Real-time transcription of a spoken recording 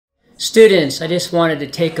Students, I just wanted to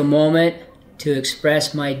take a moment to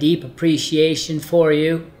express my deep appreciation for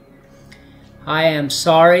you. I am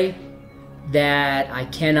sorry that I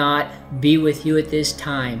cannot be with you at this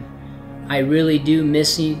time. I really do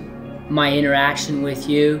miss my interaction with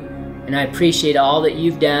you, and I appreciate all that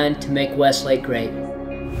you've done to make Westlake great.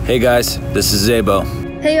 Hey guys, this is Zabo.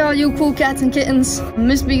 Hey all you cool cats and kittens,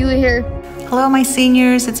 Miss Beagley here. Hello my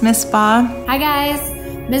seniors, it's Miss Spa. Hi guys,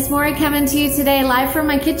 Miss Mori coming to you today live from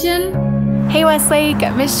my kitchen. Hey Westlake,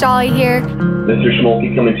 Miss Jolly here. Mr.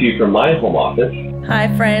 Schmolke coming to you from my home office.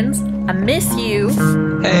 Hi friends, I miss you.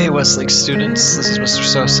 Hey Westlake students, this is Mr.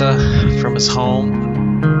 Sosa from his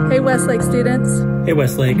home. Hey Westlake students. Hey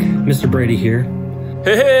Westlake, Mr. Brady here.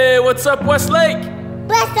 Hey, what's up Westlake?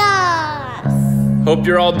 Bless us! Hope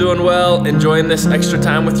you're all doing well, enjoying this extra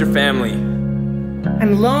time with your family.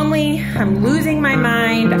 I'm lonely, I'm losing my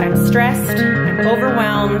mind, I'm stressed, I'm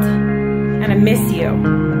overwhelmed, and I miss you.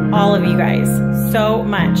 All of you guys, so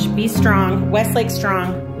much. Be strong, Westlake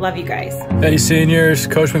strong, love you guys. Hey seniors,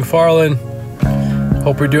 Coach McFarland.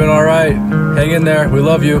 Hope you're doing all right. Hang in there, we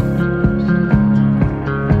love you.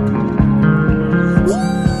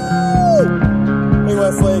 Hey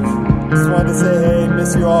Westlake, just wanted to say hey,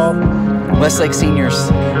 miss you all. Westlake seniors,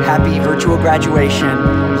 happy virtual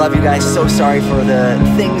graduation. Love you guys, so sorry for the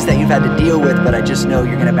things that you've had to deal with, but I just know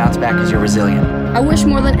you're gonna bounce back because you're resilient. I wish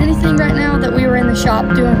more than anything right now that we were in the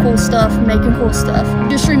shop doing cool stuff, making cool stuff.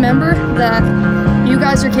 Just remember that you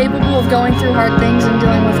guys are capable of going through hard things and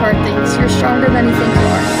dealing with hard things. You're stronger than you think you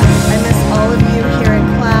are. I miss all of you here in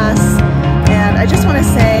class, and I just want to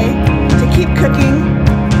say to keep cooking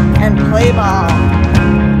and play ball.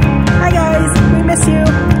 Hi guys, we miss you.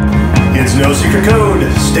 It's no secret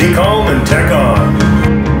code. Stay calm and tech on.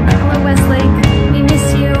 Hello Westlake, we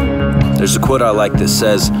miss you. There's a quote I like that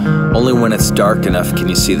says, "Only when it's dark enough can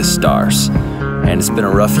you see the stars." And it's been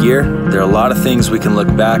a rough year. There are a lot of things we can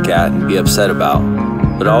look back at and be upset about.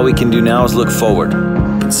 But all we can do now is look forward.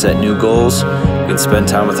 We can set new goals. We can spend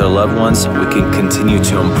time with our loved ones. We can continue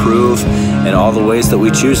to improve in all the ways that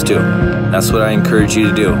we choose to. That's what I encourage you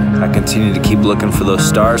to do. I continue to keep looking for those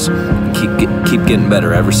stars and keep getting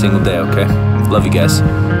better every single day, okay? Love you guys.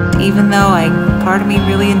 Even though part of me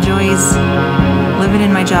really enjoys living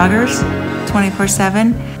in my joggers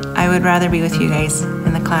 24/7, I would rather be with you guys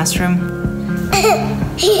in the classroom.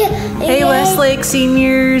 Hey Westlake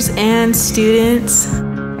seniors and students.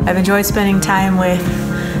 I've enjoyed spending time with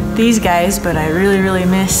these guys, but I really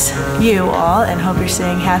miss you all and hope you're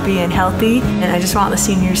staying happy and healthy. And I just want the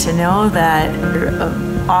seniors to know that you're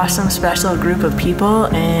an awesome, special group of people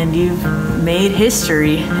and you've made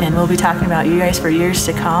history, and we'll be talking about you guys for years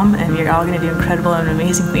to come, and you're all gonna do incredible and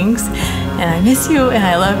amazing things. And I miss you and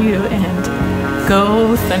I love you, and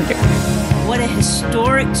go Thunder. What a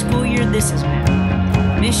historic school year this has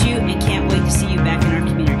been. Miss you and can't wait to see you back in our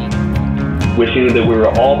community. Wishing that we were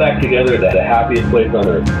all back together at the happiest place on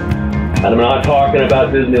earth. And I'm not talking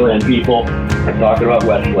about Disneyland, people. I'm talking about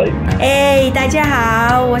Westlake. 大家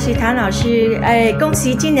好，我是谭老师。恭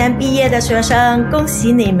喜今年毕业的学生，恭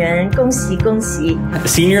喜你们，恭喜恭喜。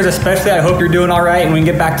 Seniors especially, I hope you're doing all right and we can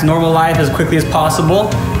get back to normal life as quickly as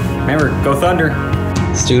possible. Remember, go Thunder.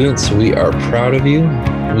 Students, we are proud of you.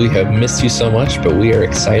 We have missed you so much, but we are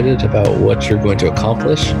excited about what you're going to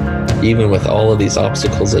accomplish, even with all of these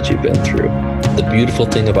obstacles that you've been through. The beautiful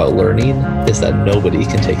thing about learning is that nobody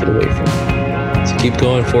can take it away from you. So keep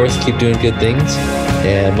going forth, keep doing good things,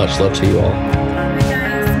 and much love to you all.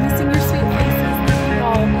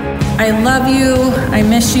 I love you, I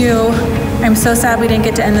miss you. I'm so sad we didn't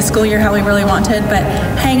get to end the school year how we really wanted, but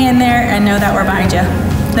hang in there and know that we're behind you.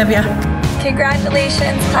 Love ya.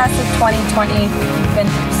 Congratulations, class of 2020. You've been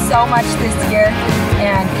through so much this year,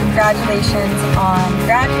 and congratulations on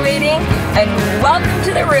graduating, and welcome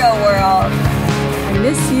to the real world. I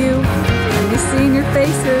miss you. I miss seeing your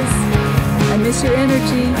faces. I miss your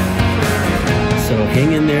energy. So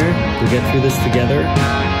hang in there, we'll get through this together,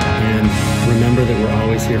 and remember that we're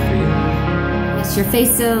always here for you. I miss your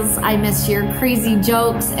faces, I miss your crazy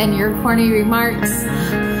jokes and your corny remarks.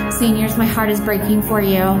 Seniors, my heart is breaking for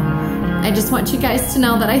you. I just want you guys to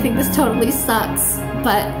know that I think this totally sucks,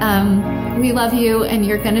 but we love you and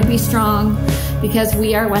you're gonna be strong because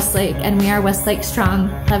we are Westlake and we are Westlake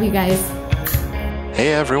strong. Love you guys.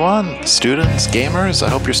 Hey everyone, students, gamers, I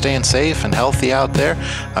hope you're staying safe and healthy out there.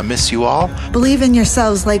 I miss you all. Believe in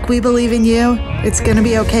yourselves like we believe in you. It's gonna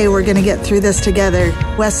be okay, we're gonna get through this together.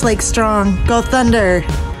 Westlake strong, go Thunder.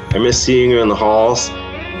 I miss seeing you in the halls,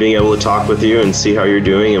 being able to talk with you and see how you're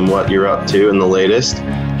doing and what you're up to in the latest.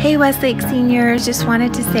 Hey Westlake seniors, just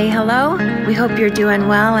wanted to say hello. We hope you're doing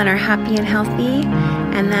well and are happy and healthy.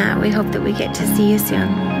 and that we hope that we get to see you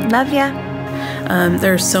soon. Love ya.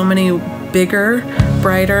 There's so many bigger,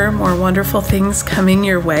 brighter, more wonderful things coming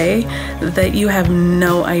your way that you have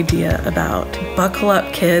no idea about. Buckle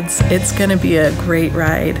up, kids. It's gonna be a great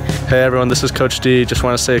ride. Hey everyone, this is Coach D. Just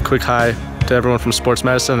want to say a quick hi to everyone from sports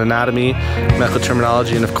medicine, anatomy, medical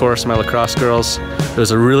terminology, and of course my lacrosse girls. It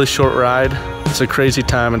was a really short ride. It's a crazy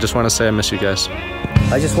time, and just want to say I miss you guys.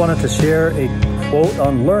 I just wanted to share a quote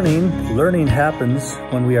on learning. Learning happens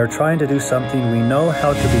when we are trying to do something we know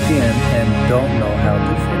how to begin and don't know how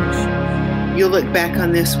to finish. You'll look back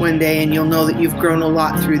on this one day and you'll know that you've grown a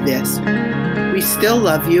lot through this. We still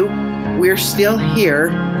love you. We're still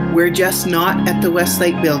here. We're just not at the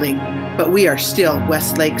Westlake building, but we are still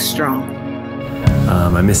Westlake strong.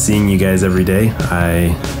 I miss seeing you guys every day.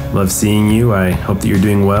 I love seeing you. I hope that you're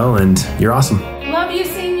doing well and you're awesome. Love you,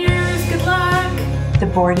 seniors. Good luck. The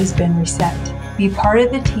board has been reset. Be part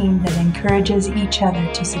of the team that encourages each other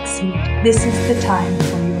to succeed. This is the time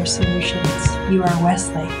for your solutions. You are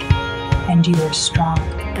Westlake, and you are strong.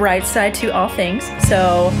 Bright side to all things.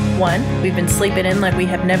 So, 1, we've been sleeping in like we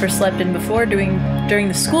have never slept in before during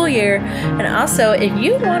the school year. And also, if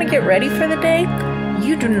you want to get ready for the day,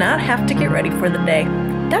 you do not have to get ready for the day.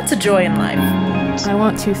 That's a joy in life. I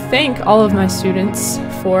want to thank all of my students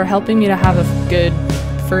for helping me to have a good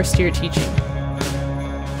first year teaching.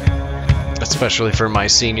 Especially for my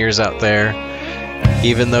seniors out there.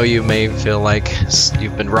 Even though you may feel like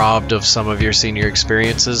you've been robbed of some of your senior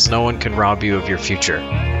experiences, no one can rob you of your future.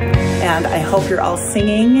 And I hope you're all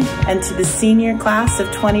singing. And to the senior class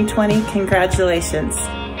of 2020, congratulations.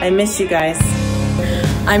 I miss you guys.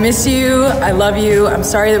 I miss you. I love you. I'm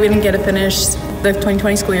sorry that we didn't get to finish the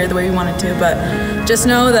 2020 school year the way we wanted to, but just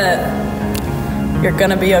know that you're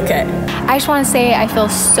gonna be okay. I just want to say I feel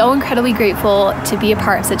so incredibly grateful to be a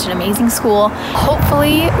part of such an amazing school.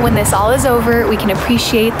 Hopefully, when this all is over, we can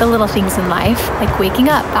appreciate the little things in life, like waking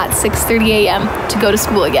up at 6:30 a.m. to go to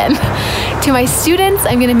school again. To my students,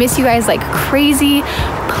 I'm gonna miss you guys like crazy.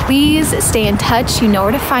 Please stay in touch. You know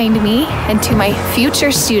where to find me. And to my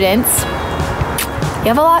future students, you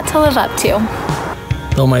have a lot to live up to.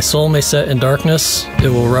 Though my soul may set in darkness, it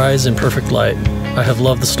will rise in perfect light. I have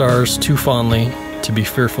loved the stars too fondly to be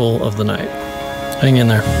fearful of the night. Hang in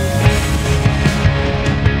there.